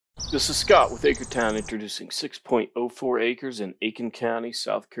This is Scott with Acretown introducing 6.04 acres in Aiken County,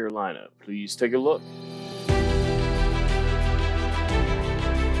 South Carolina. Please take a look.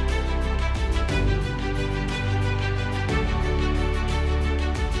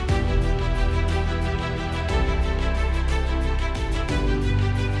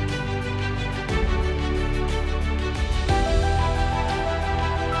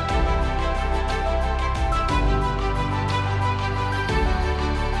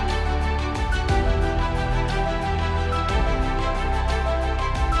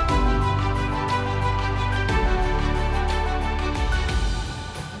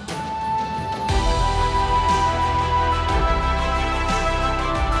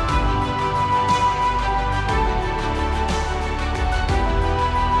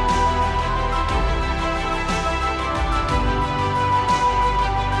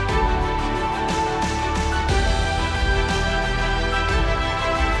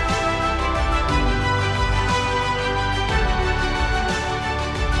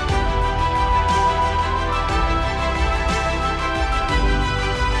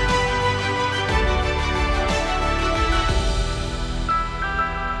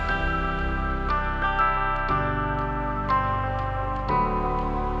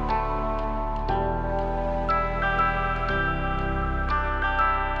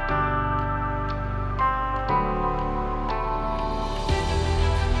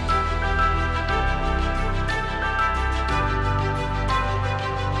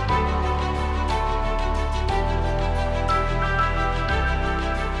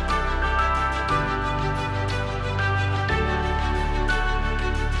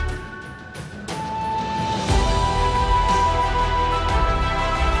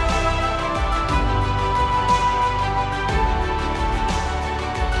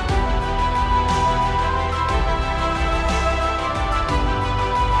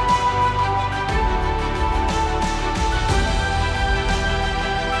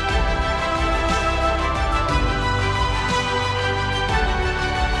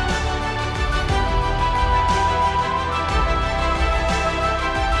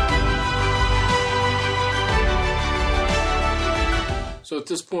 So at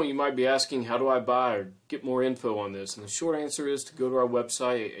this point you might be asking, how do I buy or get more info on this? And the short answer is to go to our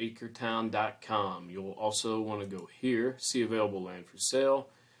website at acretown.com. You'll also want to go here, see available land for sale,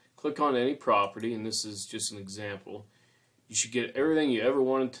 click on any property, and this is just an example. You should get everything you ever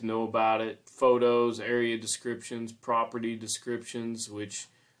wanted to know about it, photos, area descriptions, property descriptions, which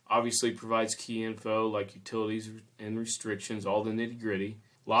obviously provides key info like utilities and restrictions, all the nitty-gritty.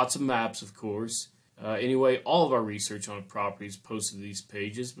 Lots of maps, of course. Anyway, all of our research on a property is posted to these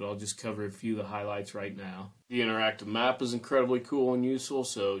pages, but I'll just cover a few of the highlights right now. The interactive map is incredibly cool and useful,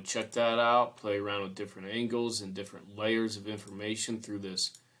 so check that out. Play around with different angles and different layers of information through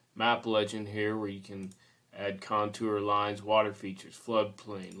this map legend here, where you can add contour lines, water features,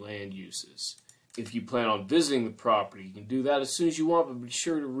 floodplain, land uses. If you plan on visiting the property, you can do that as soon as you want, but be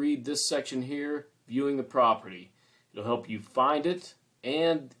sure to read this section here, viewing the property. It'll help you find it,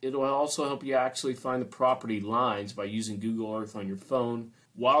 and it'll also help you actually find the property lines by using Google Earth on your phone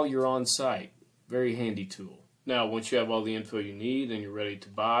while you're on site. Very handy tool. Now, once you have all the info you need and you're ready to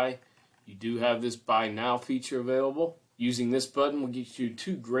buy, you do have this Buy Now feature available. Using this button will get you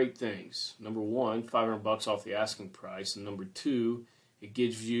two great things. Number one, $500 off the asking price, and number two, it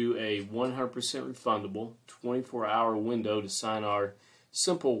gives you a 100% refundable 24-hour window to sign our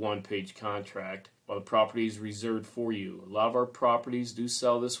simple one-page contract while the property is reserved for you. A lot of our properties do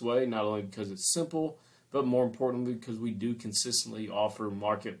sell this way, not only because it's simple, but more importantly because we do consistently offer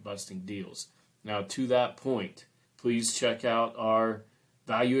market-busting deals. Now, to that point, please check out our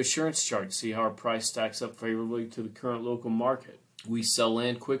value assurance chart to see how our price stacks up favorably to the current local market. We sell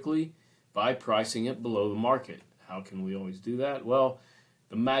land quickly by pricing it below the market. How can we always do that? Well,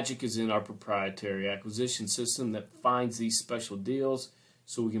 the magic is in our proprietary acquisition system that finds these special deals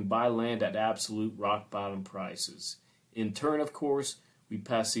so we can buy land at absolute rock bottom prices. In turn, of course, we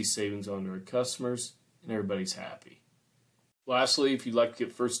pass these savings on to our customers and everybody's happy. Lastly, if you'd like to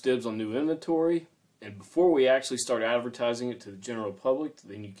get first dibs on new inventory, and before we actually start advertising it to the general public,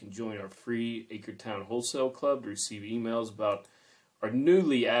 then you can join our free Acretown Wholesale Club to receive emails about our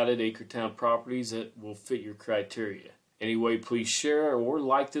newly added Acretown properties that will fit your criteria. Anyway, please share or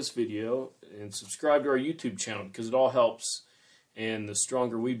like this video and subscribe to our YouTube channel because it all helps. And the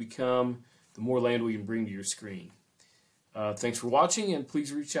stronger we become, the more land we can bring to your screen. Thanks for watching, and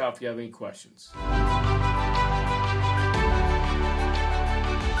please reach out if you have any questions.